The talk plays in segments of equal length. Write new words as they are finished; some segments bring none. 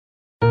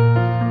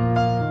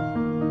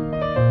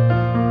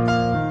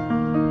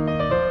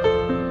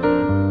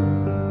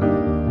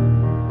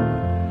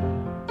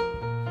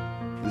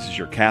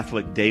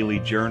Catholic Daily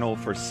Journal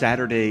for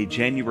Saturday,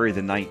 January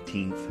the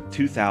 19th,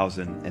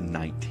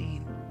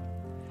 2019.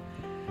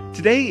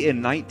 Today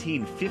in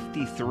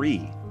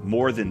 1953,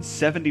 more than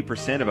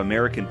 70% of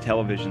American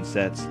television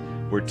sets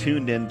were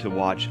tuned in to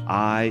watch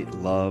I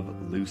Love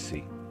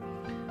Lucy.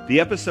 The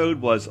episode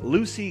was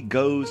Lucy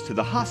Goes to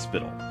the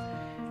Hospital,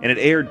 and it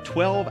aired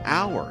 12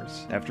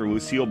 hours after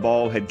Lucille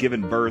Ball had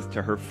given birth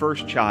to her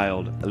first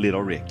child,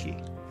 little Ricky.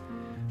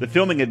 The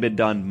filming had been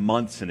done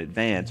months in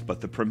advance,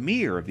 but the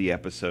premiere of the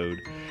episode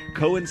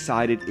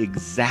coincided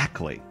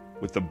exactly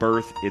with the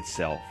birth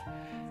itself,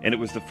 and it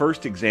was the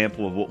first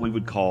example of what we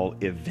would call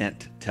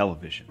event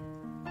television.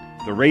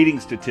 The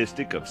rating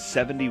statistic of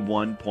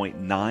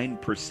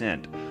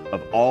 71.9%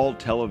 of all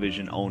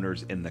television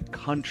owners in the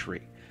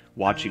country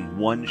watching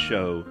one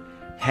show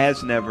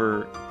has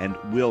never and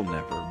will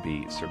never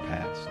be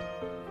surpassed.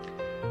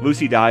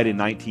 Lucy died in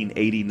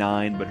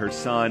 1989, but her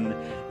son,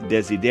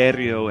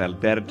 Desiderio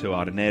Alberto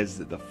Arnez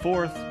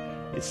IV,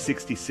 is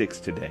 66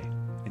 today,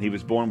 and he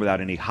was born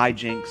without any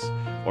hijinks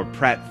or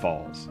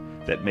pratfalls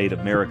that made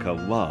America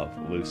love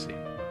Lucy.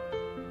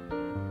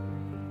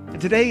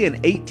 And today in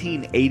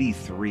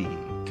 1883,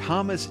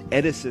 Thomas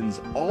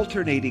Edison's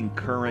alternating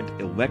current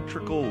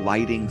electrical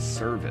lighting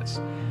service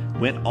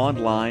went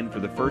online for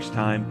the first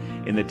time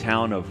in the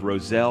town of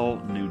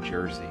Roselle, New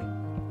Jersey.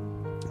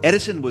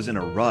 Edison was in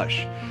a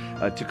rush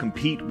to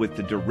compete with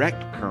the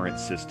direct current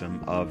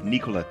system of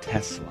Nikola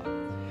Tesla.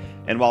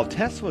 And while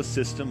Tesla's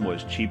system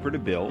was cheaper to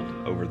build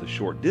over the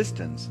short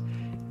distance,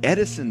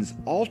 Edison's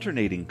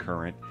alternating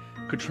current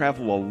could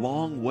travel a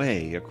long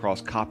way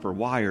across copper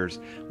wires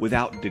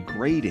without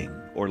degrading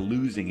or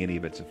losing any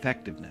of its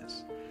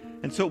effectiveness.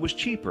 And so it was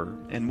cheaper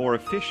and more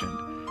efficient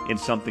in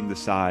something the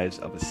size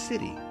of a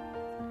city.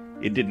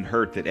 It didn't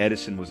hurt that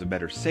Edison was a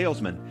better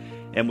salesman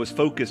and was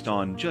focused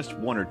on just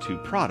one or two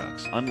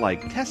products,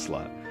 unlike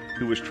Tesla,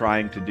 who was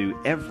trying to do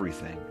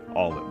everything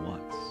all at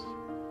once.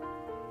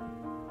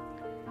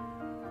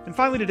 And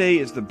finally today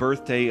is the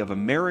birthday of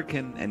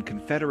American and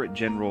Confederate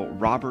General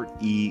Robert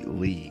E.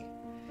 Lee.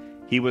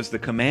 He was the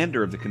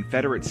commander of the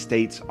Confederate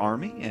States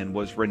Army and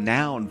was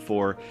renowned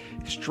for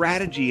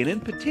strategy and in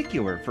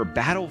particular for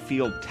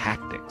battlefield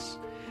tactics.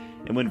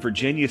 And when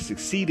Virginia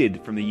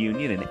seceded from the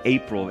Union in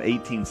April of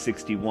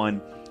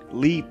 1861,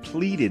 Lee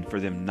pleaded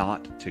for them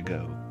not to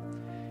go.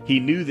 He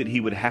knew that he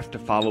would have to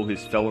follow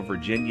his fellow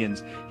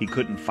Virginians. He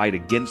couldn't fight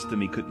against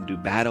them. He couldn't do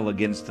battle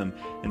against them.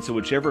 And so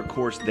whichever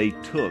course they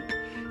took,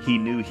 he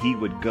knew he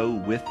would go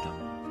with them.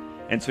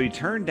 And so he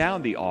turned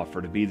down the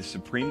offer to be the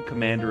supreme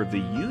commander of the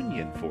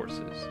Union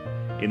forces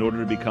in order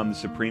to become the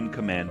supreme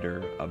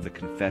commander of the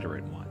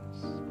Confederate ones.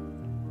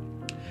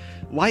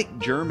 Like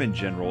German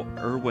General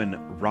Erwin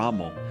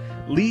Rommel,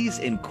 Lee's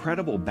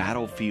incredible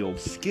battlefield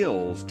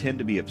skills tend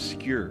to be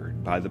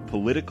obscured by the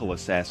political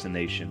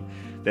assassination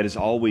that is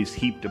always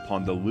heaped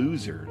upon the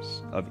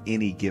losers of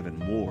any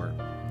given war.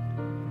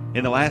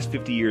 In the last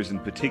 50 years in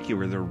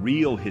particular, the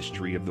real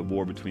history of the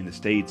war between the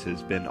states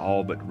has been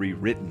all but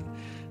rewritten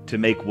to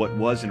make what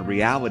was in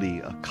reality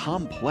a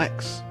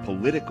complex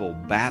political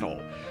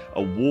battle,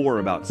 a war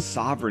about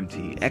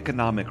sovereignty,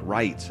 economic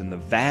rights, and the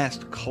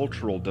vast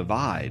cultural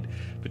divide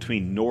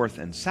between North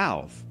and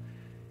South,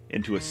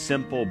 into a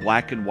simple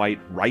black and white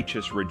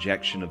righteous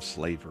rejection of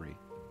slavery.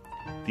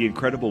 The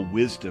incredible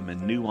wisdom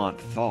and nuanced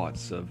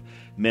thoughts of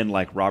men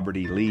like Robert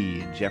E.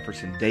 Lee and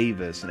Jefferson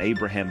Davis and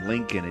Abraham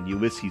Lincoln and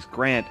Ulysses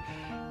Grant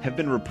have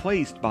been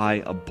replaced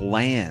by a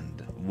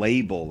bland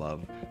label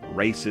of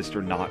racist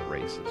or not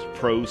racist,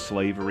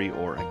 pro-slavery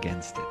or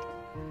against it.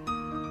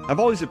 I've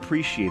always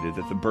appreciated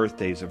that the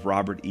birthdays of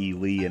Robert E.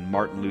 Lee and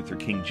Martin Luther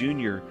King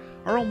Jr.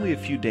 are only a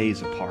few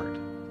days apart.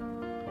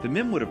 The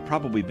men would have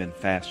probably been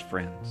fast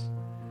friends.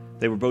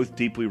 They were both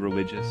deeply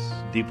religious,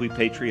 deeply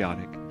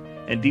patriotic,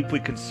 and deeply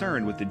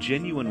concerned with the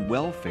genuine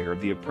welfare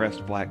of the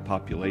oppressed black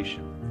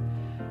population.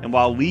 And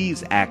while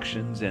Lee's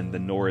actions in the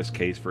Norris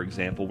case, for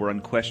example, were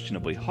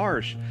unquestionably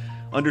harsh,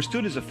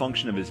 understood as a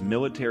function of his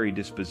military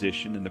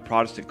disposition and the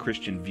Protestant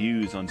Christian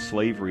views on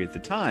slavery at the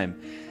time,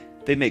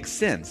 they make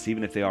sense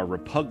even if they are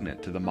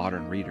repugnant to the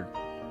modern reader.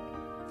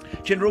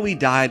 General Lee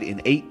died in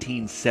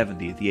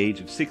 1870 at the age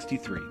of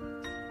 63.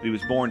 He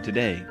was born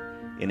today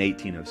in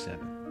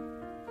 1807.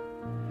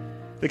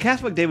 The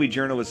Catholic Daily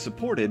Journal is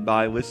supported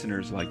by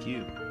listeners like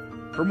you.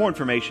 For more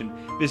information,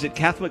 visit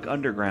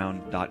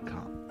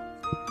CatholicUnderground.com.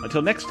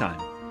 Until next time,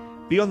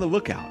 be on the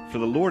lookout for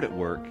the Lord at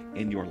work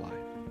in your life.